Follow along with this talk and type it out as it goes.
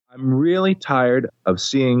I'm really tired of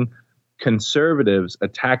seeing conservatives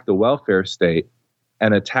attack the welfare state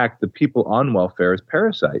and attack the people on welfare as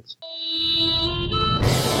parasites.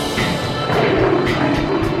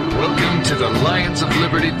 Welcome to the Lions of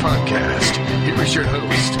Liberty podcast. Here is your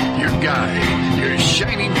host, your guide, your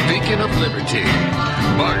shining beacon of liberty,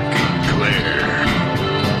 Mark Claire.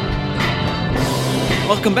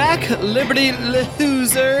 Welcome back, Liberty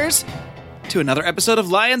Losers, to another episode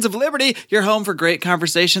of Lions of Liberty, your home for great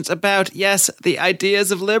conversations about, yes, the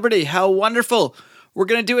ideas of liberty. How wonderful. We're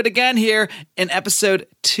going to do it again here in episode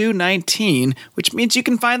 219, which means you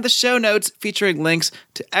can find the show notes featuring links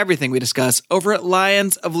to everything we discuss over at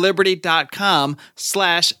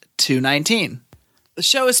lionsofliberty.com/219. The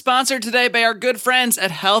show is sponsored today by our good friends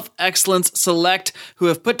at Health Excellence Select, who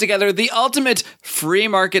have put together the ultimate free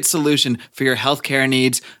market solution for your healthcare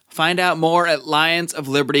needs. Find out more at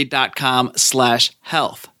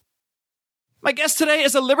lionsofliberty.com/health. My guest today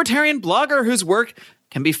is a libertarian blogger whose work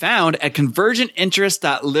can be found at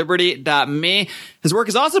convergentinterest.liberty.me. His work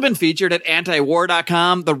has also been featured at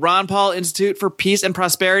antiwar.com, the Ron Paul Institute for Peace and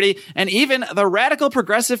Prosperity, and even the radical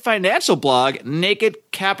progressive financial blog,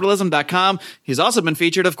 nakedcapitalism.com. He's also been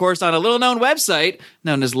featured, of course, on a little-known website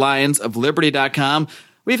known as lionsofliberty.com.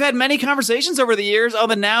 We've had many conversations over the years on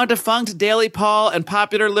the now-defunct Daily Paul and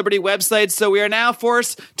Popular Liberty websites, so we are now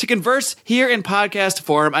forced to converse here in podcast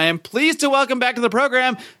form. I am pleased to welcome back to the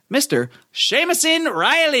program Mr. Shamashin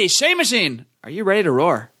Riley. Shamashin, are you ready to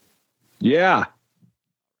roar? Yeah.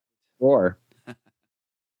 Roar.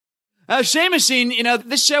 Shamashin,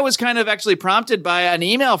 this show was kind of actually prompted by an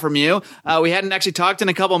email from you. We hadn't actually talked in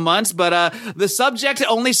a couple months, but the subject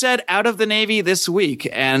only said out of the Navy this week.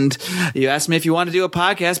 And you asked me if you want to do a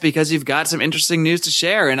podcast because you've got some interesting news to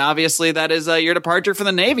share. And obviously that is your departure from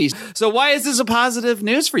the Navy. So why is this a positive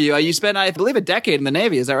news for you? You spent, I believe, a decade in the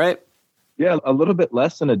Navy. Is that right? Yeah, a little bit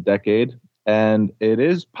less than a decade. And it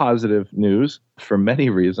is positive news for many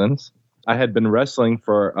reasons. I had been wrestling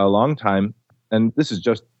for a long time, and this is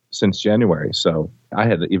just since January. So I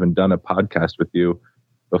had even done a podcast with you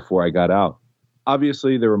before I got out.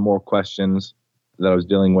 Obviously, there were more questions that I was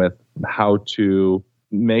dealing with, how to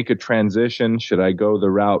make a transition. Should I go the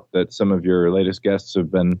route that some of your latest guests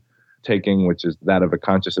have been taking, which is that of a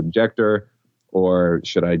conscious objector, or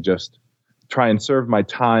should I just try and serve my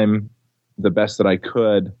time the best that I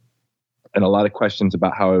could? And a lot of questions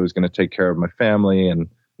about how I was going to take care of my family and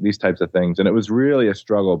these types of things. And it was really a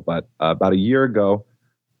struggle. But about a year ago,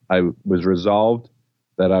 I was resolved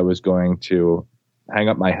that I was going to hang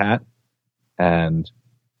up my hat, and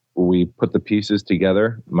we put the pieces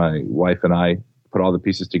together. My wife and I put all the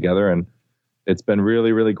pieces together, and it's been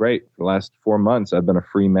really, really great. For the last 4 months, I've been a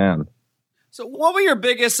free man. So what were your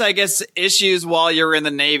biggest, issues while you were in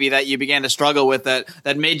the Navy that you began to struggle with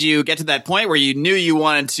that made you get to that point where you knew you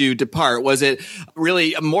wanted to depart? Was it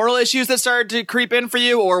really moral issues that started to creep in for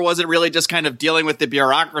you, or was it really just kind of dealing with the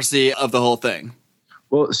bureaucracy of the whole thing?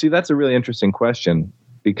 Well, see, that's a really interesting question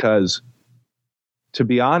because, to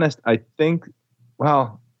be honest, I think, I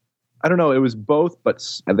don't know, it was both, but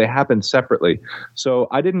they happened separately. So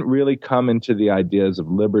I didn't really come into the ideas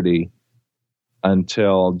of liberty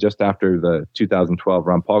until just after the 2012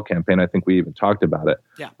 Ron Paul campaign. I think we even talked about it.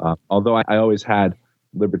 Yeah. Although I always had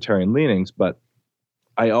libertarian leanings, but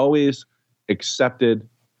I always accepted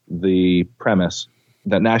the premise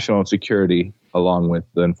that national security, along with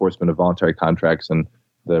the enforcement of voluntary contracts and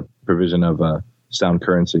the provision of sound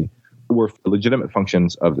currency, were legitimate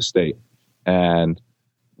functions of the state. And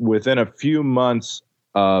within a few months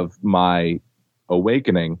of my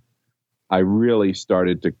awakening, I really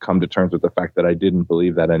started to come to terms with the fact that I didn't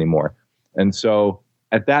believe that anymore. And so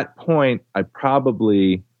at that point, I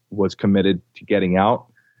probably was committed to getting out.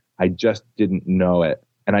 I just didn't know it.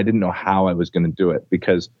 And I didn't know how I was going to do it.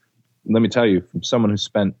 Because let me tell you, from someone who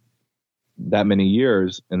spent that many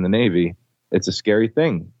years in the Navy, it's a scary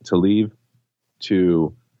thing to leave,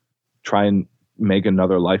 to try and make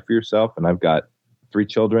another life for yourself. And I've got 3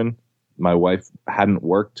 children. My wife hadn't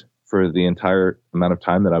worked for the entire amount of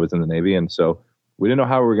time that I was in the Navy. And so we didn't know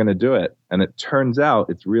how we were going to do it. And it turns out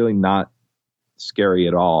it's really not scary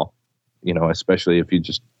at all, especially if you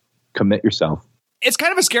just commit yourself. It's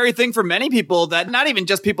kind of a scary thing for many people, that not even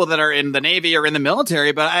just people that are in the Navy or in the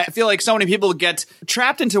military, but I feel like so many people get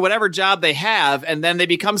trapped into whatever job they have, and then they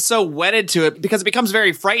become so wedded to it because it becomes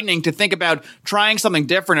very frightening to think about trying something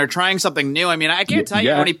different or trying something new. I mean, I can't tell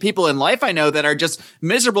you how many people in life I know that are just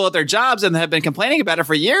miserable at their jobs and have been complaining about it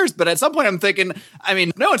for years. But at some point I'm thinking,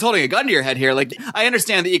 no one's holding a gun to your head here. Like, I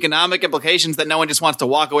understand the economic implications that no one just wants to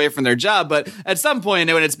walk away from their job. But at some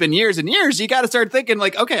point, when it's been years and years, you got to start thinking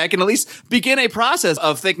like, okay, I can at least begin a process process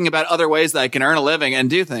of thinking about other ways that I can earn a living and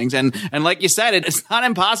do things. And like you said, it's not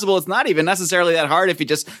impossible. It's not even necessarily that hard if you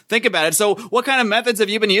just think about it. So what kind of methods have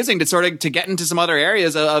you been using to get into some other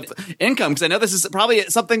areas of income? Because I know this is probably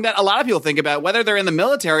something that a lot of people think about, whether they're in the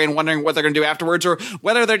military and wondering what they're going to do afterwards, or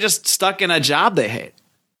whether they're just stuck in a job they hate.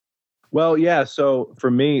 Well, yeah. So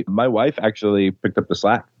for me, my wife actually picked up the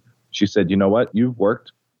slack. She said, you know what? You've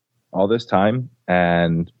worked all this time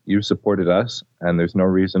and you've supported us, and there's no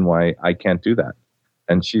reason why I can't do that.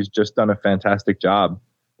 And she's just done a fantastic job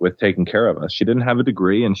with taking care of us. She didn't have a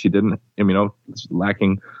degree, and she didn't,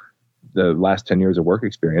 lacking the last 10 years of work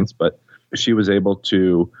experience, but she was able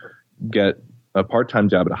to get a part-time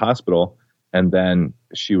job at a hospital. And then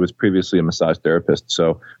she was previously a massage therapist.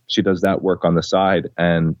 So she does that work on the side,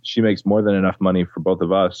 and she makes more than enough money for both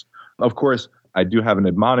of us. Of course, I do have an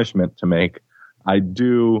admonishment to make. I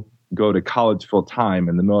do go to college full time,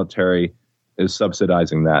 and the military is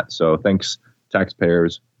subsidizing that. So thanks,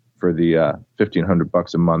 taxpayers, for the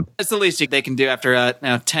 $1,500 a month. That's the least they can do after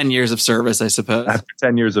 10 years of service, I suppose. After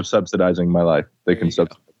 10 years of subsidizing my life, they can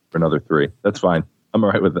subsidize for another 3. That's fine. I'm all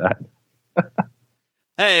right with that.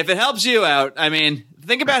 Hey, if it helps you out,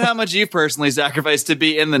 think about how much you've personally sacrificed to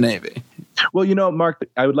be in the Navy. Well, Mark,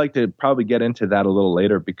 I would like to probably get into that a little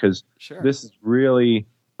later, because This has really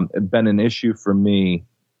been an issue for me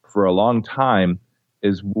for a long time,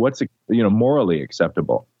 is what's, morally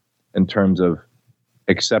acceptable in terms of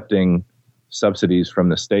accepting subsidies from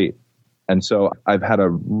the state. And so I've had a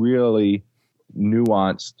really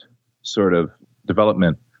nuanced sort of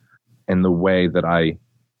development in the way that I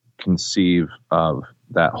conceive of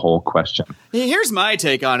that whole question. Here's my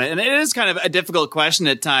take on it. And it is kind of a difficult question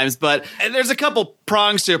at times, but there's a couple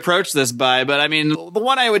prongs to approach this by. But the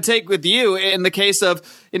one I would take with you in the case of,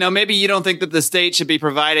 maybe you don't think that the state should be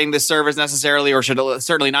providing this service necessarily, or should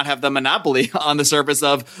certainly not have the monopoly on the service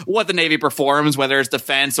of what the Navy performs, whether it's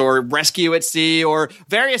defense or rescue at sea or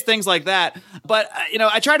various things like that. But,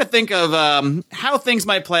 I try to think of how things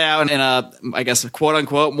might play out in a, I guess, quote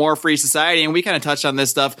unquote, more free society. And we kind of touched on this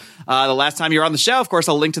stuff the last time you were on the show. Of course,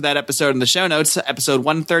 I'll link to that episode in the show notes, episode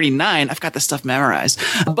 139. I've got this stuff memorized.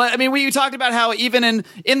 But we talked about how even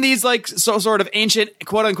in these sort of ancient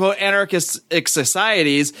quote unquote anarchistic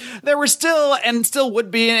societies, there were still and still would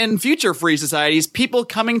be in future free societies, people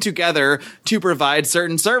coming together to provide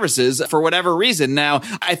certain services for whatever reason. Now,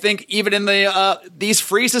 I think even in these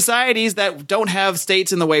free societies that don't have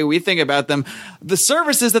states in the way we think about them, the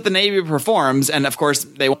services that the Navy performs, and of course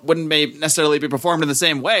they wouldn't necessarily be performed in the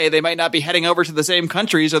same way. They might not be heading over to the same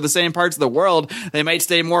countries or the same parts of the world. They might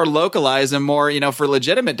stay more localized and more, for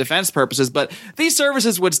legitimate defense purposes, but these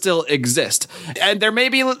services would still exist. And there may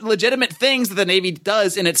be legitimate things that the Navy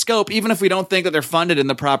does in its scope, even if we don't think that they're funded in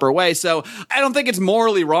the proper way. So I don't think it's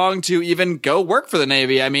morally wrong to even go work for the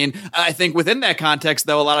Navy. I think within that context,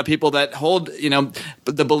 though, a lot of people that hold,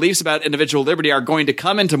 the beliefs about individual liberty are going to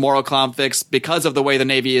come into moral conflicts because of the way the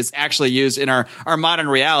Navy is actually used in our modern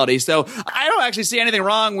reality. So I don't actually see anything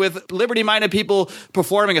wrong with liberty-minded people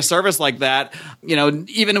performing a service like that,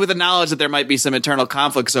 even with the knowledge that there might be some internal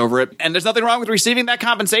conflicts over it. And there's nothing wrong with receiving that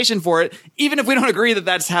compensation for it, even if we don't agree that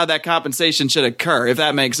that's how that compensation should occur, if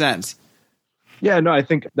that makes sense. Yeah, no, I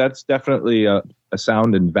think that's definitely a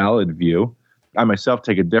sound and valid view. I myself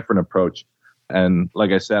take a different approach. And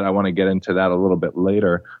like I said, I want to get into that a little bit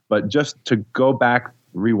later. But just to go back,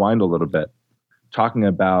 rewind a little bit, talking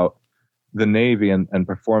about the Navy and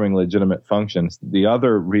performing legitimate functions, the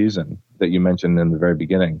other reason that you mentioned in the very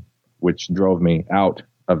beginning, which drove me out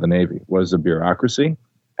of the Navy, was the bureaucracy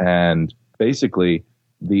and basically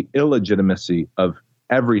the illegitimacy of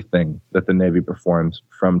everything that the Navy performs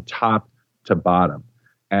from top to bottom.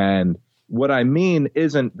 And what I mean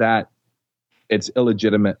isn't that it's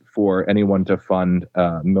illegitimate for anyone to fund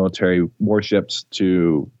military warships,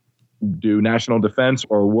 to do national defense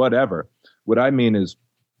or whatever. What I mean is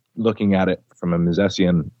looking at it from a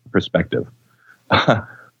Misesian perspective.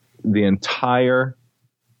 The entire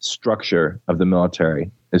structure of the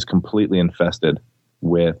military is completely infested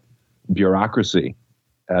with bureaucracy,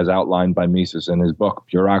 as outlined by Mises in his book,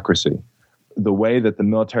 Bureaucracy. The way that the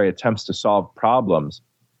military attempts to solve problems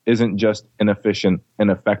isn't just inefficient,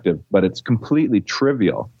 ineffective, but it's completely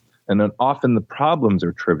trivial. And then often the problems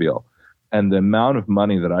are trivial. And the amount of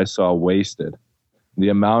money that I saw wasted, the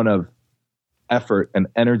amount of effort and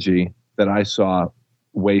energy that I saw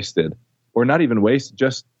wasted, or not even wasted,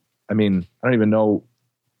 just, I don't even know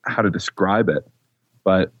how to describe it.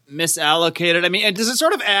 But misallocated. I mean, and does it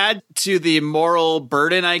sort of add to the moral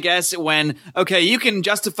burden, I guess, when, okay, you can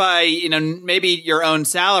justify, maybe your own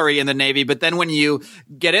salary in the Navy, but then when you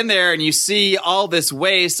get in there and you see all this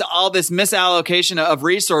waste, all this misallocation of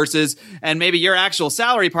resources, and maybe your actual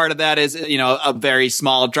salary part of that is, a very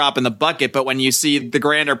small drop in the bucket, but when you see the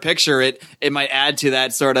grander picture, it might add to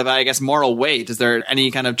that sort of, I guess, moral weight. Is there any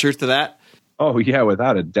kind of truth to that? Oh, yeah,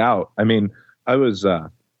 without a doubt. I mean, I was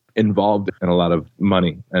involved in a lot of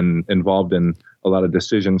money and involved in a lot of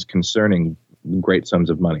decisions concerning great sums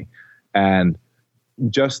of money. And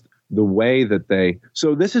just the way that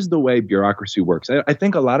so this is the way bureaucracy works. I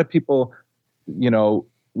think a lot of people,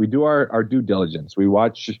 we do our due diligence. We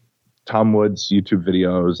watch Tom Woods' YouTube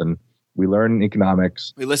videos and we learn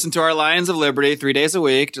economics. We listen to our Lions of Liberty 3 days a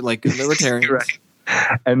week, like good libertarians.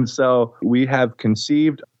 Right. And so we have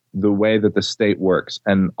conceived the way that the state works.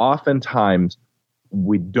 And oftentimes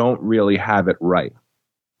we don't really have it right.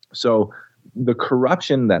 So the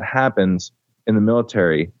corruption that happens in the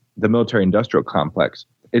military industrial complex,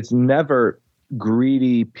 it's never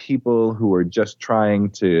greedy people who are just trying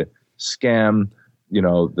to scam,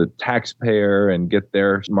 the taxpayer and get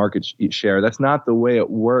their market share. That's not the way it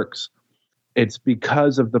works. It's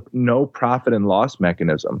because of the no profit and loss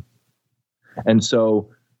mechanism. And so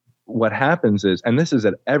what happens is, and this is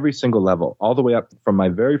at every single level, all the way up from my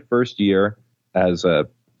very first year as a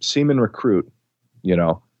seaman recruit,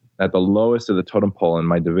 at the lowest of the totem pole in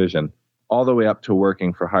my division, all the way up to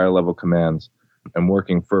working for higher level commands and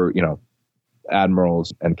working for,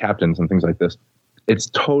 admirals and captains and things like this. It's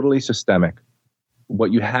totally systemic.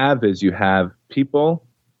 What you have is people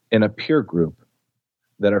in a peer group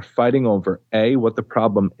that are fighting over A, what the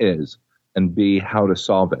problem is, and B, how to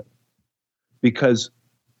solve it. Because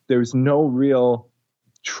there's no real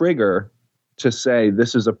trigger to say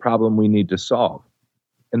this is a problem we need to solve.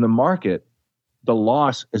 In the market, the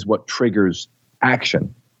loss is what triggers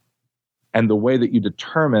action. And the way that you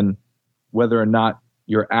determine whether or not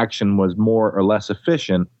your action was more or less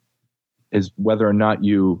efficient is whether or not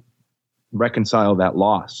you reconcile that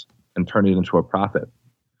loss and turn it into a profit.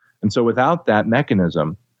 And so without that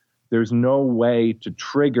mechanism, there's no way to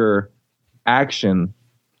trigger action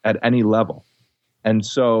at any level. And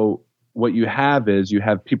so what you have is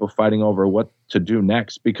people fighting over what to do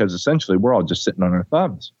next, because essentially we're all just sitting on our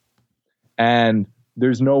thumbs. And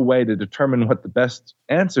there's no way to determine what the best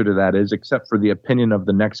answer to that is except for the opinion of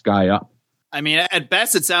the next guy up. I mean, at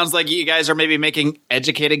best, it sounds like you guys are maybe making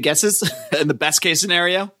educated guesses in the best case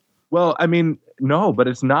scenario. Well, I mean, no, but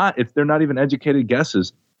it's not. They're not even educated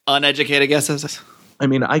guesses. Uneducated guesses? I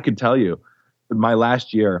mean, I could tell you, my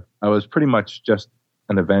last year, I was pretty much just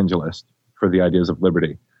an evangelist for the ideas of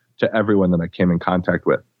liberty to everyone that I came in contact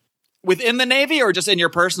with. Within the Navy or just in your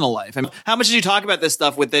personal life? I mean, how much did you talk about this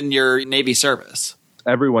stuff within your Navy service?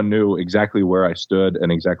 Everyone knew exactly where I stood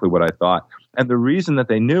and exactly what I thought. And the reason that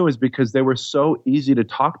they knew is because they were so easy to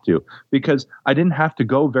talk to, because I didn't have to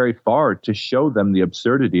go very far to show them the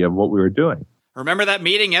absurdity of what we were doing. Remember that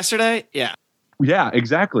meeting yesterday? Yeah. Yeah,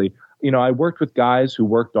 exactly. I worked with guys who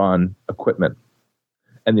worked on equipment,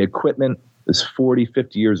 and the equipment is 40,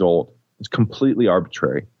 50 years old. It's completely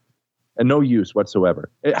arbitrary and no use whatsoever.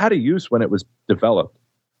 It had a use when it was developed.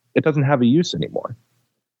 It doesn't have a use anymore.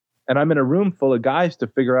 And I'm in a room full of guys to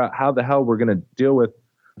figure out how the hell we're going to deal with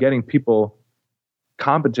getting people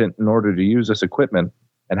competent in order to use this equipment,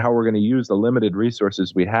 and how we're going to use the limited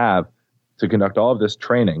resources we have to conduct all of this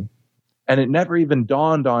training. And it never even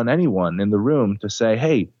dawned on anyone in the room to say,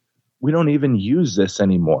 hey, we don't even use this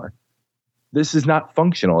anymore. This is not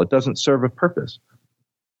functional. It doesn't serve a purpose.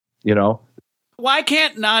 Why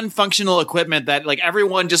can't non-functional equipment that like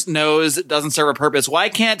everyone just knows doesn't serve a purpose? Why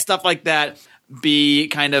can't stuff like that be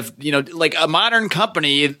kind of, like a modern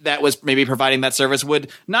company that was maybe providing that service would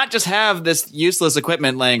not just have this useless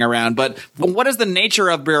equipment laying around, but what is the nature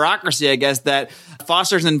of bureaucracy, I guess, that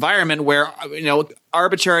fosters an environment where,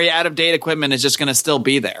 arbitrary out-of-date equipment is just going to still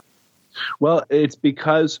be there? Well, it's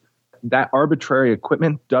because that arbitrary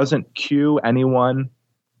equipment doesn't cue anyone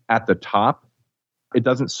at the top. It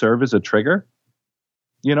doesn't serve as a trigger,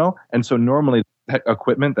 and so normally that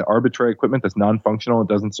equipment, the arbitrary equipment that's non-functional, it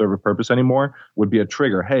doesn't serve a purpose anymore, would be a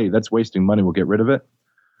trigger. Hey, that's wasting money. We'll get rid of it.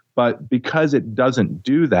 But because it doesn't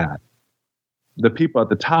do that, the people at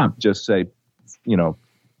the top just say, I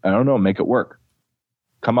don't know, make it work.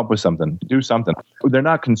 Come up with something, do something. They're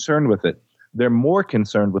not concerned with it. They're more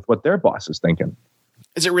concerned with what their boss is thinking.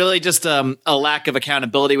 Is it really just a lack of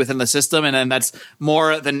accountability within the system? And then that's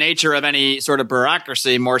more the nature of any sort of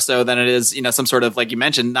bureaucracy, more so than it is, some sort of, like you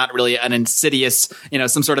mentioned, not really an insidious,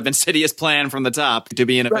 some sort of insidious plan from the top to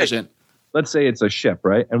be inefficient. let's say it's a ship,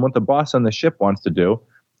 right? And what the boss on the ship wants to do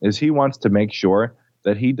is he wants to make sure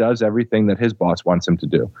that he does everything that his boss wants him to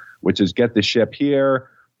do, which is get the ship here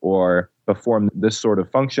or perform this sort of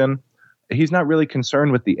function. He's not really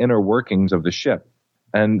concerned with the inner workings of the ship.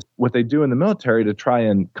 And what they do in the military to try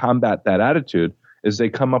and combat that attitude is they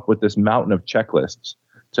come up with this mountain of checklists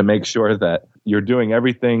to make sure that you're doing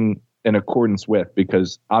everything in accordance with,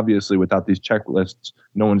 because obviously without these checklists,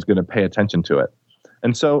 no one's going to pay attention to it.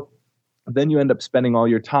 And so then you end up spending all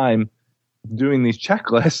your time doing these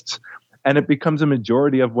checklists, and it becomes a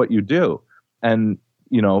majority of what you do. And,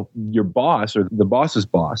 you know, your boss or the boss's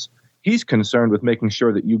boss, he's concerned with making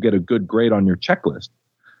sure that you get a good grade on your checklist.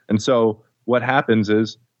 And so what happens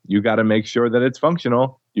is you got to make sure that it's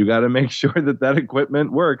functional. You got to make sure that that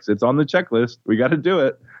equipment works. It's on the checklist. We got to do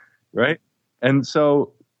it, right? And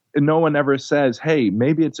so no one ever says, hey,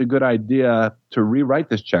 maybe it's a good idea to rewrite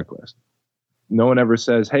this checklist. No one ever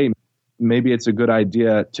says, hey, maybe it's a good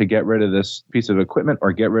idea to get rid of this piece of equipment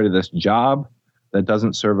or get rid of this job that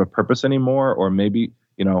doesn't serve a purpose anymore, or maybe,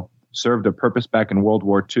 you know, served a purpose back in World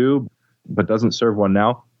War II, but doesn't serve one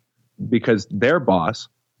now, because their boss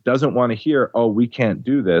doesn't want to hear, oh, we can't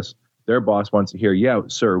do this. Their boss wants to hear, yeah,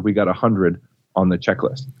 sir, we got 100 on the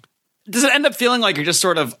checklist. Does it end up feeling like you're just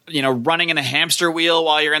sort of, you know, running in a hamster wheel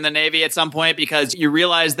while you're in the Navy at some point, because you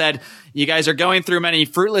realize that you guys are going through so many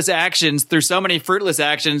fruitless actions,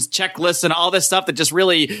 checklists and all this stuff that just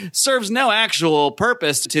really serves no actual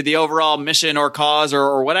purpose to the overall mission or cause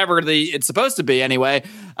or whatever it's supposed to be anyway?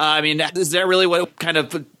 I mean, is that really what kind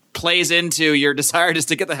of plays into your desire just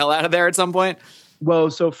to get the hell out of there at some point? Well,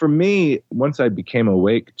 so for me, once I became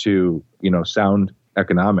awake to, you know, sound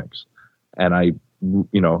economics, and I,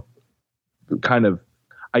 you know,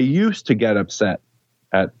 I used to get upset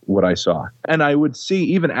at what I saw. And I would see,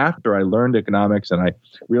 even after I learned economics and I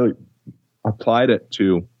really applied it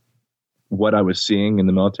to what I was seeing in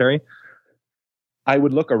the military, I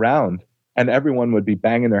would look around and everyone would be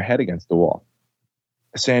banging their head against the wall,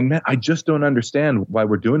 saying, man, I just don't understand why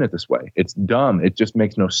we're doing it this way. It's dumb. It just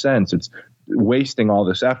makes no sense. It's wasting all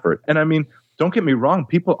this effort. And I mean, don't get me wrong.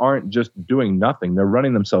 People aren't just doing nothing. They're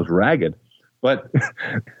running themselves ragged. But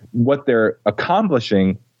what they're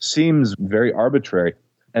accomplishing seems very arbitrary,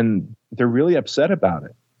 and they're really upset about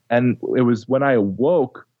it. And it was when I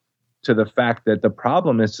awoke to the fact that the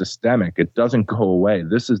problem is systemic. It doesn't go away.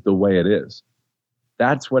 This is the way it is.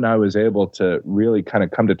 That's when I was able to really kind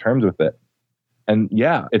of come to terms with it. And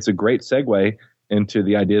yeah, it's a great segue into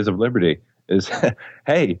the ideas of liberty is,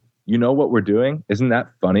 hey, you know what we're doing? Isn't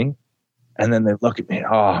that funny? And then they look at me,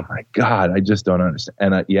 oh my God, I just don't understand.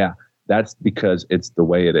 And yeah. That's because it's the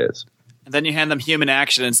way it is. And then you hand them human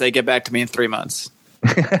action and say, get back to me in 3 months.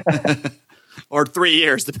 Or 3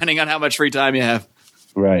 years, depending on how much free time you have.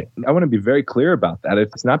 Right. I want to be very clear about that.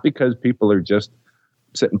 It's not because people are just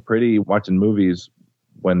sitting pretty watching movies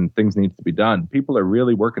when things need to be done. People are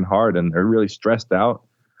really working hard and they're really stressed out.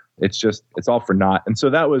 It's all for naught. And so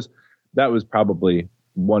that was probably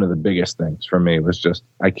one of the biggest things for me was just,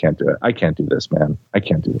 I can't do it. I can't do this, man. I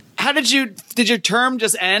can't do it. How did your term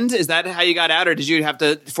just end? Is that how you got out, or did you have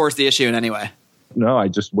to force the issue in any way? No, I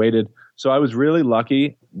just waited. So I was really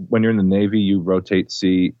lucky. When you're in the Navy, you rotate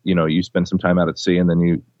sea, you know, you spend some time out at sea and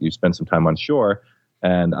then you spend some time on shore.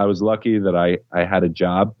 And I was lucky that I had a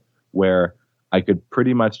job where I could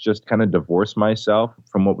pretty much just kind of divorce myself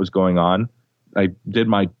from what was going on. I did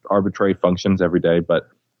my arbitrary functions every day, but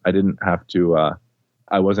I didn't have to,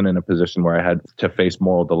 I wasn't in a position where I had to face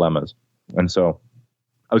moral dilemmas. And so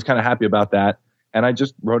I was kind of happy about that. And I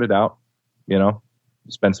just wrote it out, you know,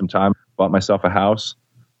 spent some time, bought myself a house,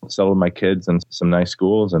 settled my kids in some nice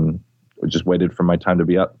schools, and just waited for my time to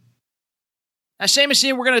be up. Now, Shane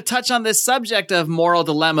Machine, we're going to touch on this subject of moral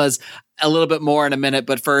dilemmas a little bit more in a minute.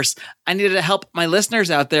 But first, I needed to help my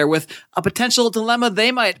listeners out there with a potential dilemma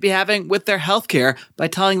they might be having with their healthcare by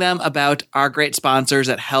telling them about our great sponsors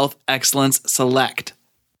at Health Excellence Select.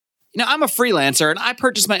 You know, I'm a freelancer and I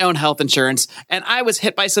purchased my own health insurance, and I was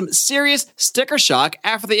hit by some serious sticker shock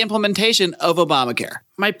after the implementation of Obamacare.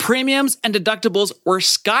 My premiums and deductibles were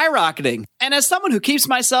skyrocketing. And as someone who keeps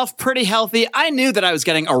myself pretty healthy, I knew that I was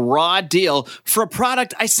getting a raw deal for a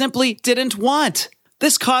product I simply didn't want.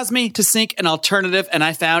 This caused me to seek an alternative, and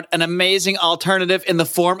I found an amazing alternative in the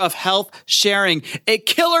form of health sharing, a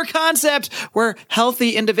killer concept where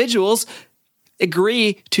healthy individuals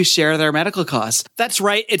agree to share their medical costs. That's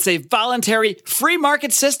right. It's a voluntary free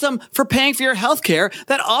market system for paying for your healthcare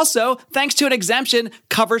that also, thanks to an exemption,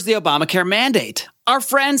 covers the Obamacare mandate. Our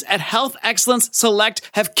friends at Health Excellence Select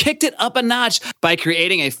have kicked it up a notch by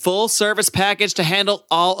creating a full service package to handle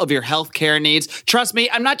all of your healthcare needs. Trust me,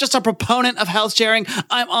 I'm not just a proponent of health sharing,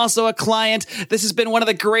 I'm also a client. This has been one of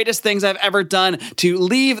the greatest things I've ever done to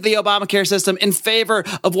leave the Obamacare system in favor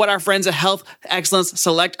of what our friends at Health Excellence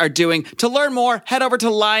Select are doing. To learn more, head over to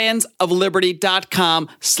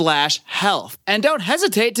lionsofliberty.com/health. And don't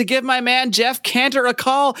hesitate to give my man Jeff Cantor a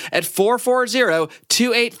call at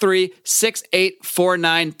 440-283-6849.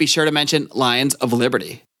 Be sure to mention Lions of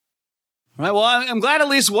Liberty. All right, well, I'm glad at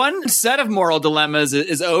least one set of moral dilemmas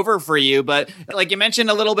is over for you. But like you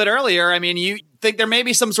mentioned a little bit earlier, I mean, you think there may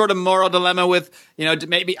be some sort of moral dilemma with,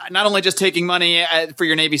 maybe not only just taking money for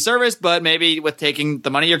your Navy service, but maybe with taking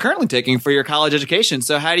the money you're currently taking for your college education.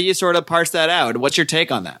 So how do you sort of parse that out? What's your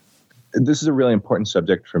take on that? This is a really important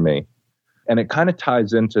subject for me. And it kind of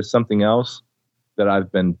ties into something else that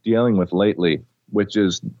I've been dealing with lately, which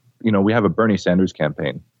is, we have a Bernie Sanders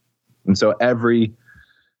campaign. And so every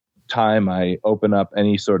time I open up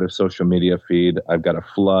any sort of social media feed, I've got a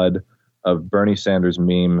flood of Bernie Sanders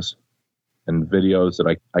memes and videos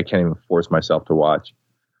that I can't even force myself to watch,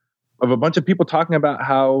 of a bunch of people talking about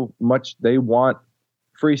how much they want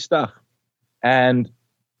free stuff. And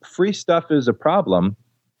free stuff is a problem.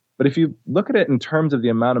 But if you look at it in terms of the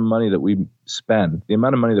amount of money that we spend, the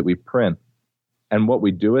amount of money that we print, and what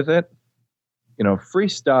we do with it, free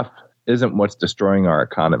stuff isn't what's destroying our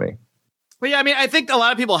economy. Well, yeah, I mean, I think a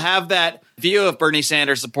lot of people have that view of Bernie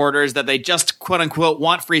Sanders supporters that they just, quote unquote,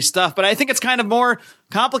 want free stuff. But I think it's kind of more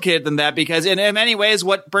complicated than that, because in many ways,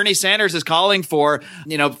 what Bernie Sanders is calling for,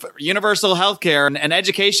 universal healthcare and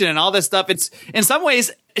education and all this stuff, it's in some ways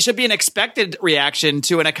it should be an expected reaction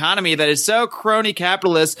to an economy that is so crony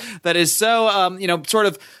capitalist, that is so, sort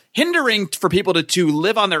of hindering for people to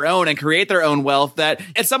live on their own and create their own wealth, that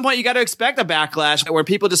at some point you got to expect a backlash where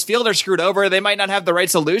people just feel they're screwed over. They might not have the right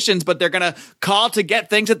solutions, but they're going to call to get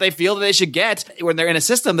things that they feel that they should get when they're in a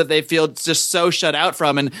system that they feel just so shut out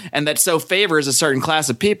from and that so favors a certain class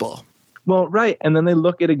of people. Well, right. And then they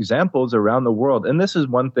look at examples around the world. And this is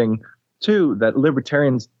one thing, too, that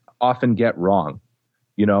libertarians often get wrong.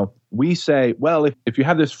 We say, well, if you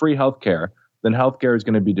have this free healthcare, then healthcare is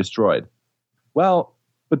going to be destroyed. Well,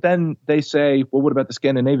 but then they say, well, what about the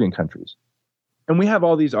Scandinavian countries? And we have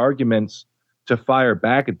all these arguments to fire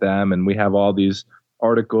back at them. And we have all these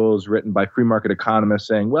articles written by free market economists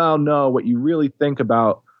saying, well, no, what you really think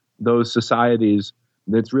about those societies,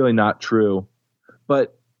 that's really not true.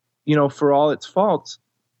 But, for all its faults,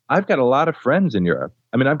 I've got a lot of friends in Europe.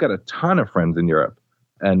 I mean, I've got a ton of friends in Europe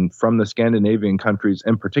and from the Scandinavian countries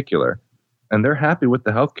in particular. And they're happy with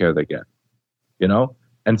the healthcare they get,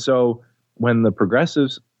 And so when the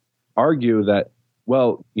progressives argue that,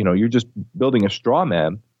 well, you're just building a straw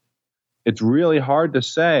man, it's really hard to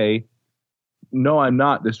say, no, I'm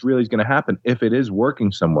not. This really is going to happen if it is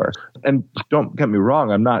working somewhere. And don't get me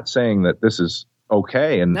wrong, I'm not saying that this is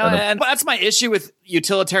okay. And that's my issue with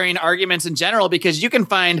utilitarian arguments in general, because you can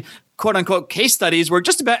find quote unquote case studies where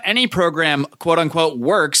just about any program quote unquote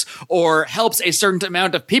works or helps a certain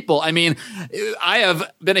amount of people. I mean, I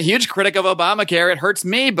have been a huge critic of Obamacare. It hurts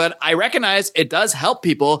me, but I recognize it does help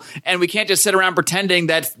people. And we can't just sit around pretending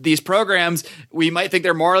that these programs, we might think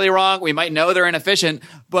they're morally wrong. We might know they're inefficient,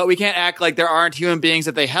 but we can't act like there aren't human beings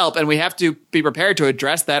that they help. And we have to be prepared to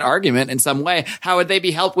address that argument in some way. How would they be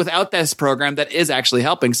helped without this program that is actually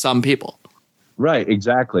helping some people? Right,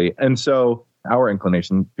 exactly. And so our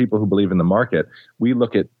inclination, people who believe in the market, we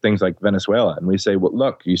look at things like Venezuela and we say, well,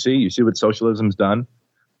 look, you see what socialism's done?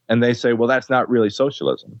 And they say, well, that's not really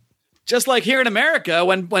socialism. Just like here in America,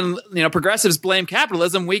 when progressives blame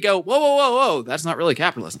capitalism, we go, whoa, that's not really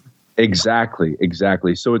capitalism. Exactly.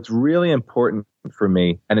 So it's really important for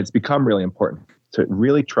me, and it's become really important to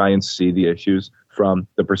really try and see the issues from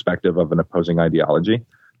the perspective of an opposing ideology.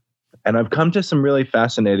 And I've come to some really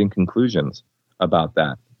fascinating conclusions about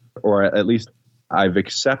that. Or at least I've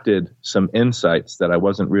accepted some insights that I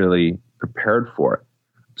wasn't really prepared for.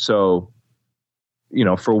 So,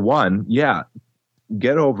 for one,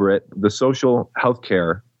 get over it. The social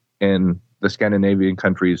healthcare in the Scandinavian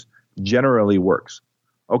countries generally works.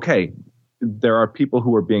 Okay, there are people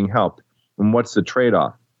who are being helped. And what's the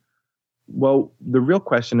trade-off? Well, the real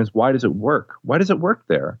question is, why does it work? Why does it work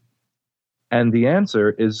there? And the answer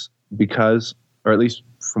is because, or at least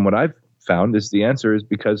from what I've found, the answer is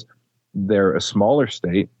because they're a smaller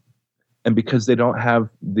state and because they don't have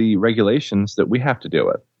the regulations that we have to deal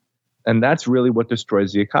with. And that's really what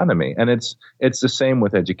destroys the economy. And it's the same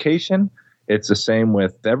with education. It's the same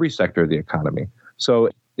with every sector of the economy. So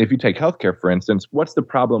if you take healthcare, for instance, what's the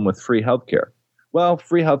problem with free healthcare? Well,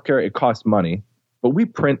 free healthcare, it costs money. But we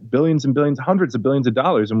print billions and billions, hundreds of billions of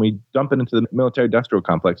dollars, and we dump it into the military industrial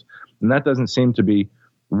complex. And that doesn't seem to be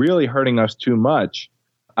really hurting us too much.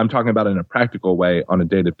 I'm talking about in a practical way on a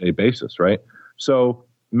day-to-day basis, right? So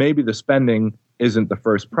maybe the spending isn't the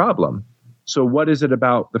first problem. So what is it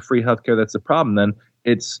about the free healthcare that's the problem then?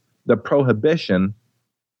 It's the prohibition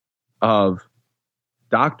of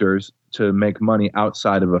doctors to make money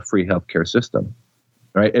outside of a free healthcare system,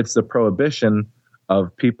 right? It's the prohibition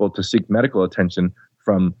of people to seek medical attention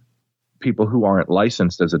from people who aren't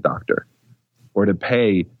licensed as a doctor or to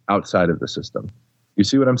pay outside of the system. You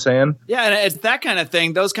see what I'm saying? Yeah, and it's that kind of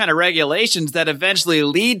thing, those kind of regulations that eventually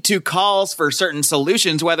lead to calls for certain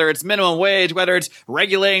solutions, whether it's minimum wage, whether it's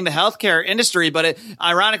regulating the healthcare industry. But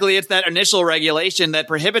ironically, it's that initial regulation that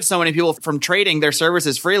prohibits so many people from trading their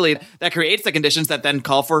services freely that creates the conditions that then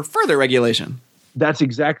call for further regulation. That's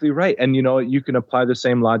exactly right. And, you can apply the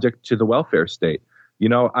same logic to the welfare state.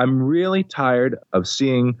 I'm really tired of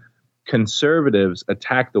seeing conservatives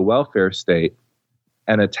attack the welfare state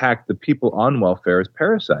and attack the people on welfare as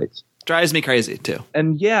parasites. Drives me crazy, too.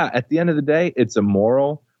 And yeah, at the end of the day, it's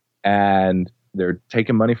immoral and they're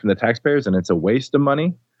taking money from the taxpayers and it's a waste of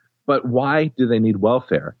money. But why do they need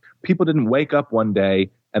welfare? People didn't wake up one day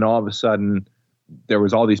and all of a sudden there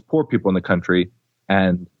was all these poor people in the country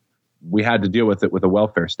and we had to deal with it with a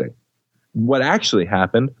welfare state. What actually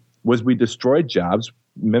happened was we destroyed jobs,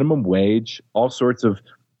 minimum wage, all sorts of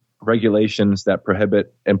regulations that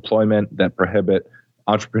prohibit employment, that prohibit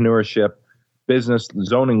entrepreneurship, business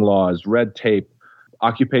zoning laws, red tape,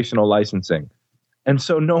 occupational licensing. And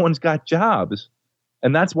so no one's got jobs.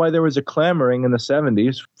 And that's why there was a clamoring in the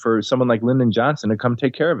 70s for someone like Lyndon Johnson to come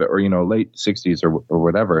take care of it, or, late 60s or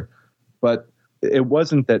whatever. But it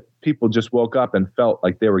wasn't that people just woke up and felt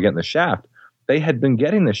like they were getting the shaft. They had been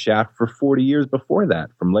getting the shaft for 40 years before that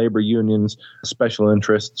from labor unions, special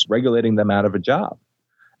interests, regulating them out of a job.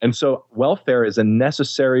 And so welfare is a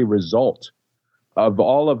necessary result of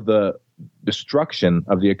all of the destruction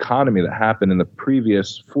of the economy that happened in the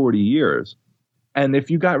previous 40 years. And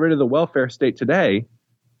if you got rid of the welfare state today,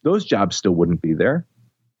 those jobs still wouldn't be there.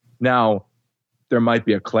 Now, there might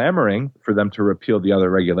be a clamoring for them to repeal the other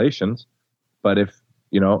regulations. But if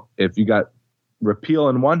you got repeal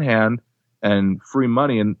in one hand and free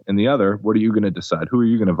money in the other, what are you going to decide? Who are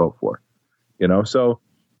you going to vote for? So.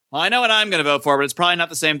 Well, I know what I'm going to vote for, but it's probably not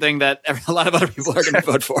the same thing that a lot of other people are going to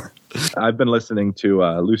vote for. I've been listening to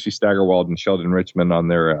Lucy Staggerwald and Sheldon Richman on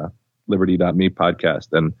their Liberty.me podcast,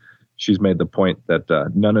 and she's made the point that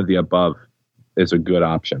none of the above is a good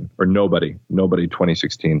option, or nobody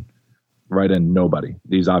 2016, right in nobody.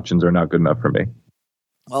 These options are not good enough for me.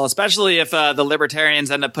 Well, especially if the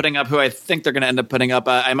libertarians end up putting up who I think they're going to end up putting up,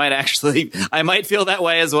 I might feel that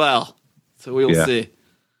way as well. So we will see.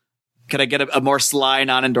 Could I get a more sly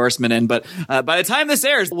non-endorsement in? But by the time this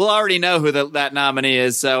airs, we'll already know who that nominee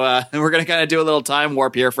is. So we're going to kind of do a little time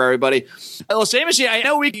warp here for everybody. Well, Shane Machine, I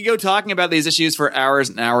know we could go talking about these issues for hours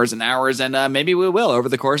and hours and hours, and maybe we will over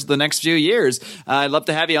the course of the next few years. I'd love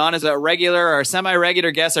to have you on as a regular or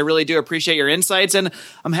semi-regular guest. I really do appreciate your insights, and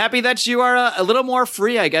I'm happy that you are a little more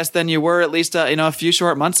free, I guess, than you were at least a few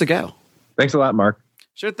short months ago. Thanks a lot, Mark.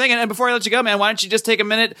 Sure thing. And before I let you go, man, why don't you just take a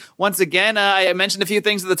minute once again? I mentioned a few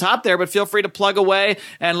things at the top there, but feel free to plug away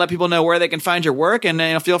and let people know where they can find your work.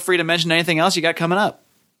 And feel free to mention anything else you got coming up.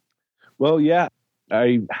 Well, yeah,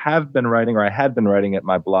 I had been writing at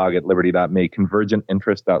my blog at liberty.me,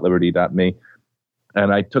 convergentinterest.liberty.me.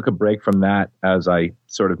 And I took a break from that as I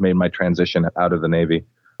sort of made my transition out of the Navy.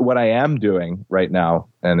 What I am doing right now,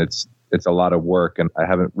 and it's a lot of work, and I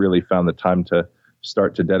haven't really found the time to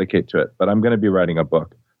start to dedicate to it. But I'm going to be writing a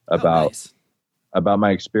book about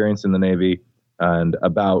my experience in the Navy and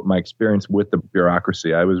about my experience with the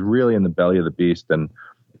bureaucracy. I was really in the belly of the beast, and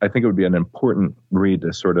I think it would be an important read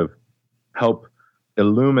to sort of help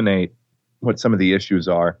illuminate what some of the issues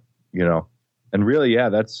are, And really, yeah,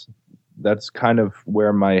 that's kind of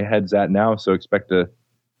where my head's at now. So expect to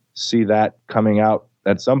see that coming out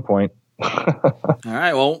at some point. All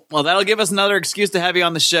right. Well, that'll give us another excuse to have you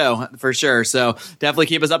on the show for sure. So definitely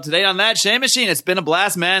keep us up to date on that. Shane Machine, it's been a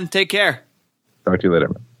blast, man. Take care. Talk to you later,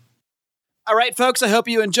 man. All right, folks, I hope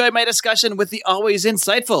you enjoyed my discussion with the always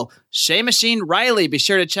insightful Shane Machine Riley. Be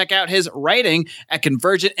sure to check out his writing at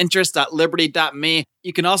convergentinterest.liberty.me.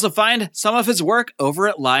 You can also find some of his work over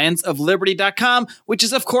at lionsofliberty.com, which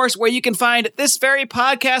is, of course, where you can find this very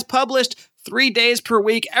podcast published 3 days per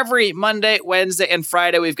week. Every Monday, Wednesday, and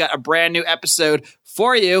Friday, we've got a brand new episode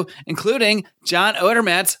for you, including John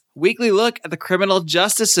Odermatt's weekly look at the criminal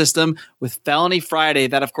justice system with Felony Friday.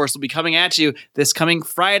 That, of course, will be coming at you this coming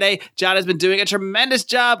Friday. John has been doing a tremendous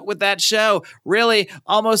job with that show. Really,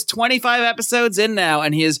 almost 25 episodes in now,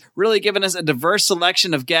 and he has really given us a diverse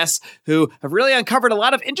selection of guests who have really uncovered a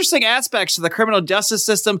lot of interesting aspects to the criminal justice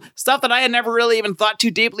system, stuff that I had never really even thought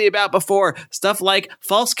too deeply about before, stuff like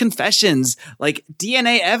false confessions, like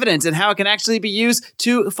DNA evidence and how it can actually be used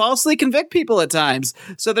to falsely convict people at times.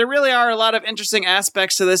 So there really are a lot of interesting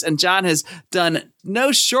aspects to this, and John has done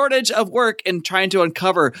no shortage of work in trying to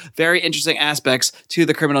uncover very interesting aspects to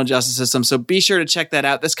the criminal justice system. So be sure to check that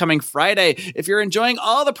out this coming Friday. If you're enjoying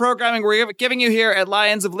all the programming we're giving you here at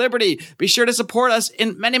Lions of Liberty, be sure to support us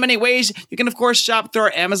in many, many ways. You can, of course, shop through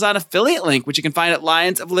our Amazon affiliate link, which you can find at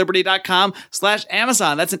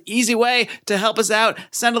lionsofliberty.com/Amazon. That's an easy way to help us out.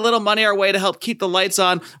 Send a little money our way to help keep the lights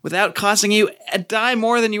on without costing you a dime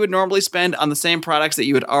more than you would normally spend on the same products that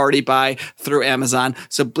you would already buy through Amazon.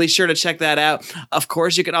 So be sure to check that out. Of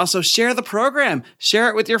course, you can also share the program. Share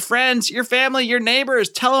it with your friends, your family, your neighbors.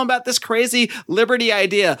 Tell them about this crazy liberty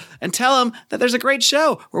idea and tell them that there's a great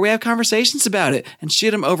show where we have conversations about it, and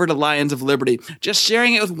shoot them over to Lions of Liberty. Just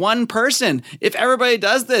sharing it with one person. If everybody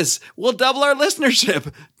does this, we'll double our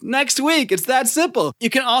listenership next week. It's that simple. You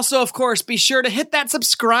can also, of course, be sure to hit that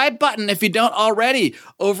subscribe button if you don't already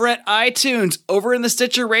over at iTunes, over in the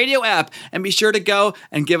Stitcher Radio app, and be sure to go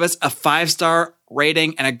and give us a 5-star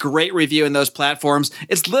rating and a great review in those platforms.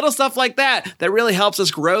 It's little stuff like that that really helps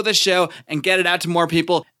us grow the show and get it out to more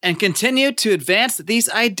people and continue to advance these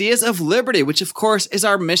ideas of liberty, which of course is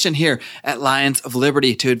our mission here at Lions of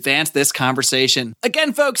Liberty, to advance this conversation.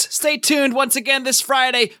 Again, folks, stay tuned once again this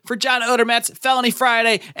Friday for John Odermatt's Felony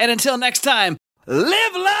Friday. And until next time,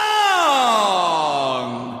 live long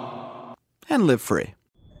and live free.